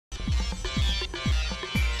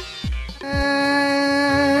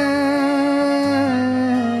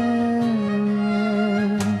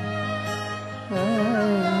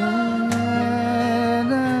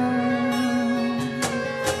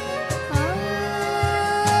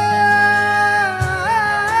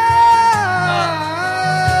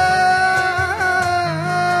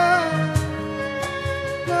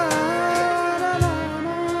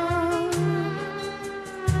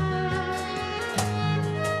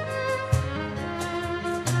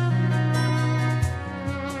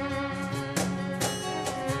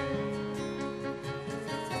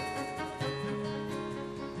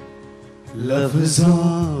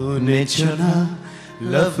लफ्जों ने चुना,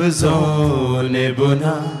 लफ्जों ने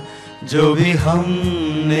बुना, जो भी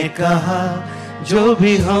हमने कहा, जो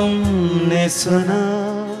भी हमने सुना।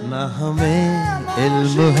 ना हमें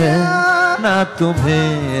इल्म है ना तुम्हें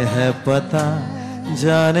है पता,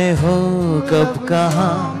 जाने हो कब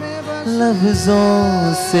कहाँ लफ्जों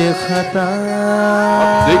से खता।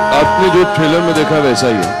 आपने जो ट्रेलर में देखा वैसा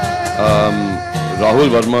ही है। राहुल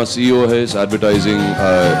वर्मा CEO है इस एडवर्टाइजिंग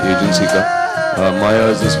एजेंसी का। Maya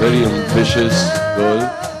is this very ambitious girl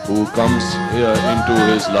who comes into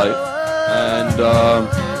his life, and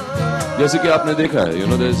जैसे कि आपने देखा है,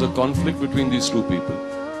 there is a conflict between these two people.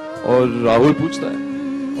 और राहुल पूछता है,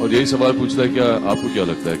 और यही सवाल पूछता है, क्या आपको क्या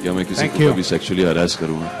लगता है कि मैं किसी को कभी सेक्सुअली हरास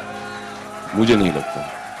करूंगा? मुझे नहीं लगता।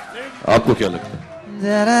 आपको क्या लगता है?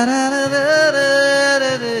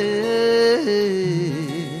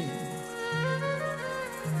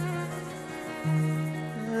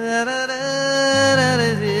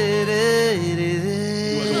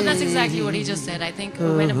 That's exactly what he just said. I think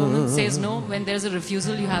when a woman says no, when there's a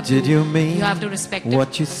refusal, you have to respect it.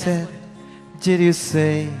 What you said? Did you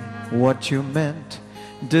say what you meant?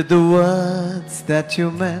 Did the words that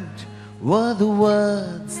you meant were the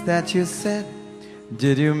words that you said?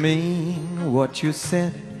 Did you mean what you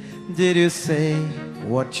said? Did you say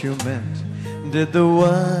what you meant? Did the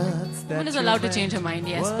words Woman is allowed to change her mind,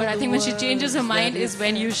 yes, but I think when she changes her mind is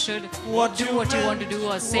when you should do what you want to do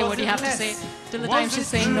or say what you have to say. Till the time she's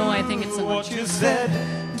saying no, I think it's a what you said?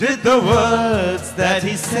 Did the words that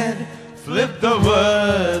he said flip the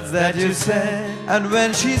words that you said? And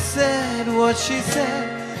when she said what she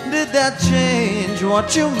said, did that change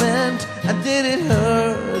what you meant? And did it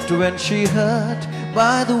hurt when she hurt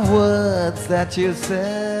by the words that you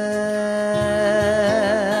said?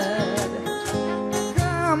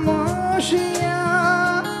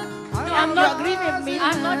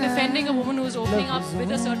 I'm not defending a woman who is opening up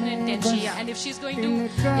with a certain intention, and if she's going to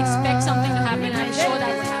expect something to happen, I'm sure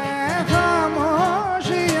that will happen.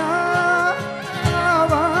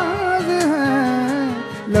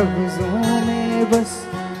 लफ्ज़ों में बस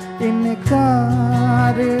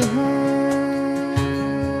इनकार है।